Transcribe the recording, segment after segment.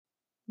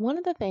One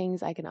of the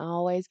things I can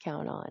always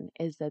count on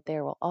is that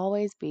there will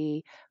always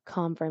be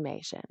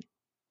confirmation.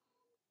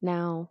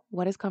 Now,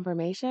 what is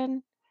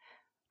confirmation?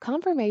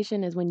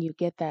 Confirmation is when you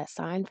get that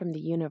sign from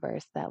the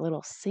universe, that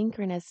little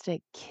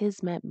synchronistic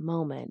kismet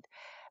moment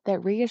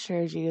that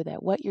reassures you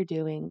that what you're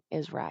doing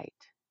is right.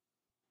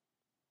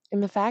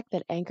 And the fact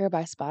that Anchor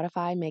by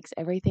Spotify makes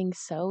everything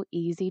so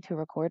easy to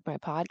record my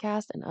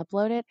podcast and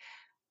upload it,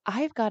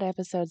 I've got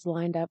episodes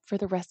lined up for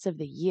the rest of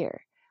the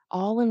year,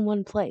 all in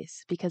one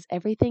place because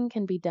everything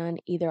can be done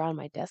either on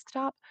my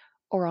desktop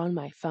or on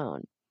my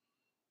phone.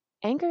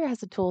 Anchor has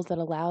the tools that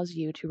allows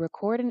you to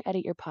record and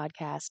edit your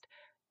podcast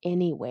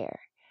anywhere,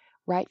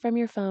 right from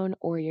your phone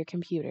or your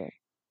computer.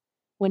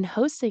 When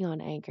hosting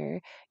on Anchor,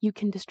 you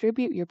can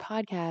distribute your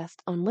podcast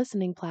on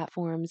listening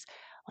platforms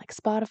like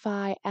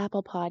Spotify,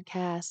 Apple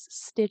Podcasts,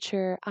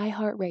 Stitcher,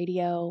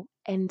 iHeartRadio,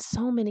 and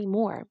so many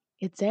more.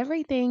 It's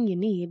everything you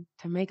need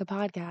to make a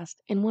podcast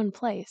in one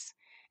place.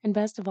 And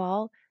best of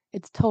all,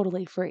 it's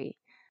totally free.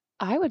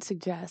 I would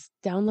suggest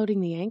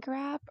downloading the Anchor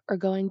app or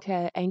going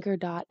to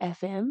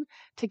anchor.fm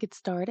to get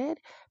started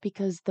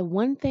because the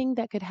one thing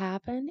that could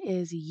happen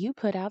is you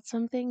put out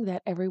something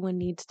that everyone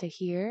needs to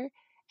hear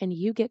and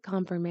you get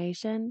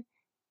confirmation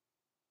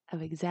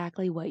of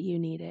exactly what you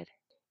needed.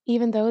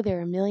 Even though there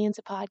are millions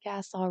of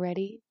podcasts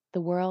already,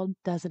 the world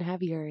doesn't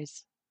have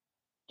yours.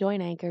 Join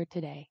Anchor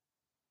today.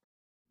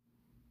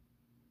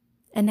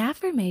 An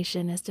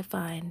affirmation is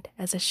defined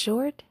as a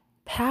short,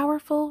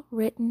 powerful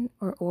written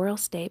or oral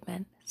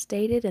statement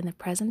stated in the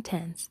present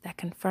tense that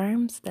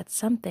confirms that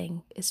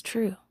something is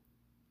true.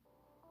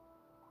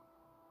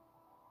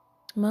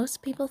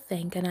 Most people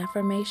think an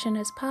affirmation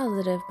is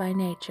positive by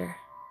nature,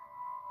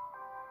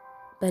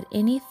 but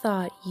any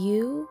thought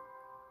you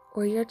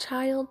or your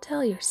child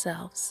tell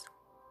yourselves,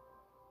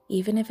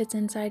 even if it's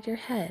inside your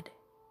head,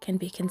 can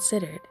be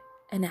considered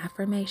an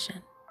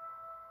affirmation.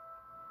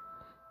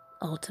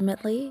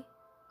 Ultimately,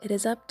 it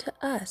is up to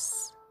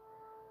us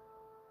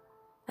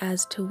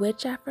as to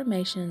which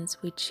affirmations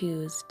we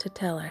choose to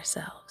tell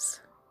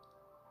ourselves.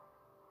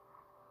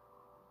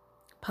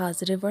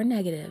 Positive or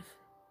negative,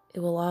 it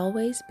will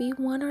always be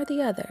one or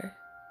the other,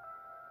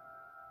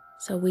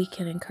 so we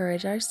can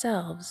encourage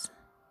ourselves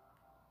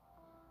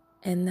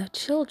and the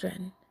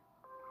children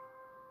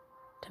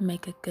to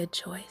make a good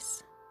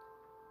choice.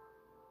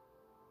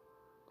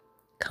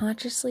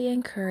 Consciously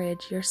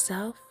encourage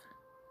yourself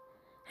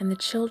and the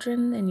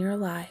children in your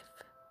life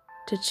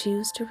to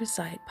choose to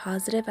recite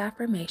positive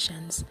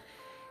affirmations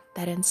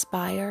that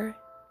inspire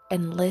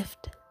and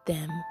lift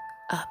them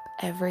up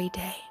every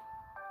day.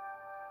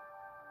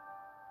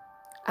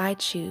 I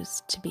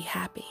choose to be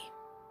happy.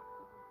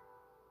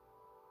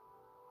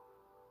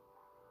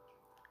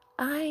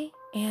 I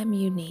am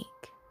unique.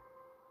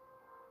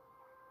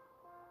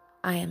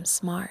 I am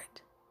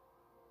smart.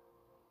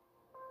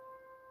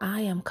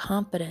 I am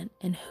confident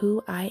in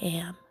who I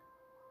am.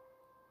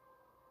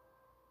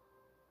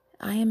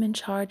 I am in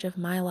charge of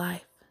my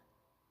life.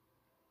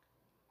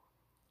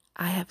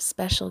 I have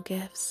special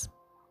gifts.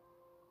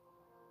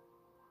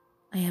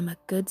 I am a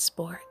good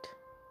sport.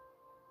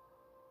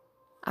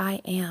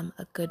 I am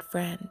a good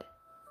friend.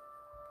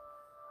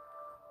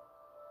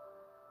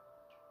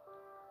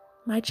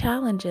 My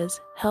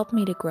challenges help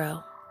me to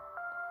grow.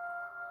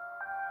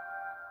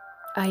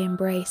 I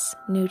embrace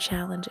new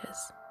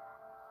challenges.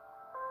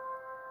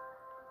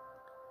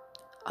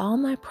 All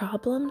my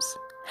problems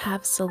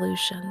have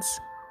solutions.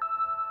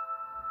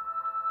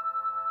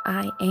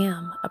 I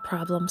am a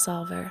problem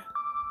solver.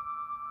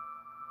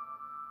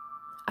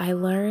 I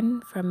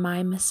learn from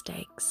my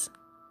mistakes.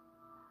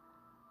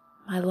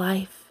 My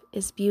life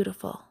is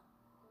beautiful.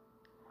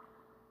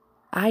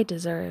 I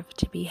deserve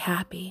to be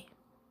happy.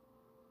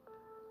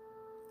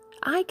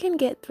 I can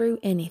get through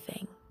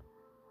anything.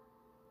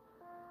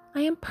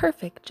 I am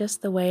perfect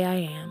just the way I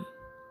am.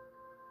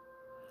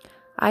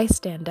 I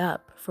stand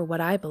up for what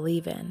I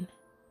believe in.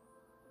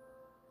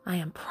 I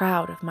am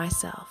proud of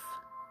myself.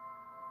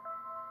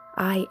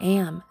 I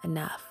am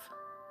enough.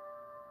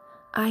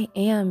 I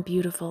am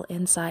beautiful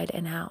inside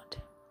and out.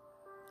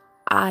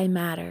 I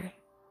matter.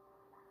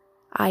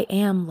 I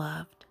am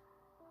loved.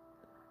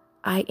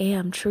 I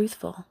am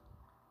truthful.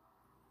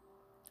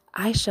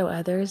 I show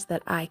others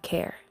that I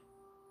care.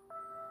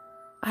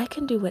 I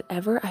can do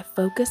whatever I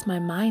focus my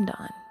mind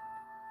on.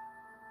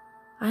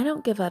 I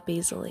don't give up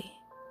easily.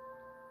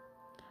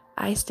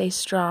 I stay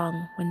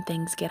strong when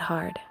things get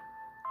hard.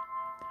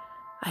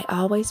 I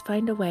always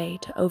find a way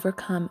to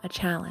overcome a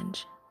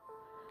challenge.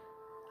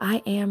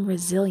 I am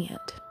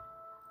resilient.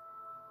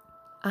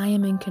 I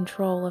am in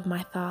control of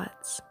my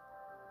thoughts.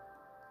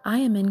 I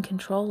am in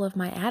control of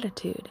my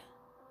attitude.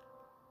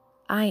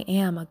 I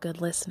am a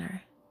good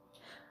listener.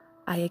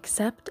 I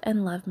accept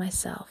and love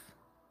myself.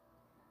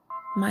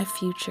 My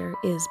future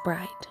is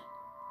bright.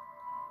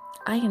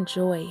 I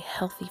enjoy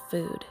healthy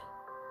food.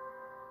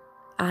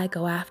 I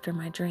go after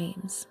my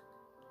dreams.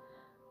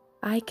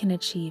 I can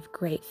achieve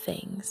great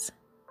things.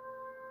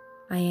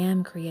 I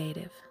am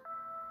creative.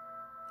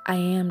 I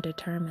am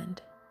determined.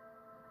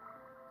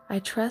 I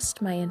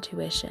trust my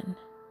intuition.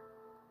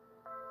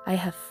 I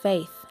have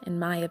faith in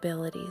my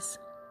abilities.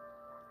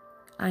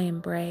 I am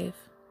brave.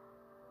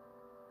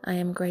 I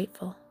am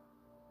grateful.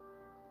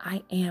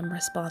 I am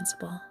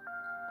responsible.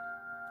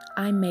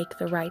 I make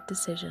the right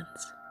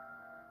decisions.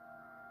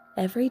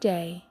 Every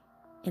day,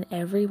 in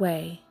every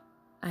way,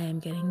 I am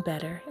getting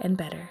better and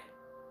better.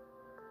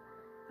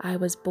 I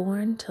was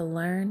born to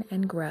learn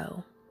and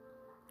grow.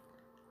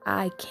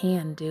 I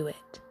can do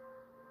it.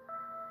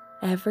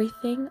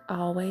 Everything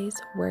always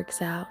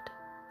works out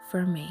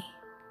for me.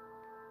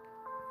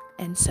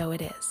 And so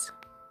it is.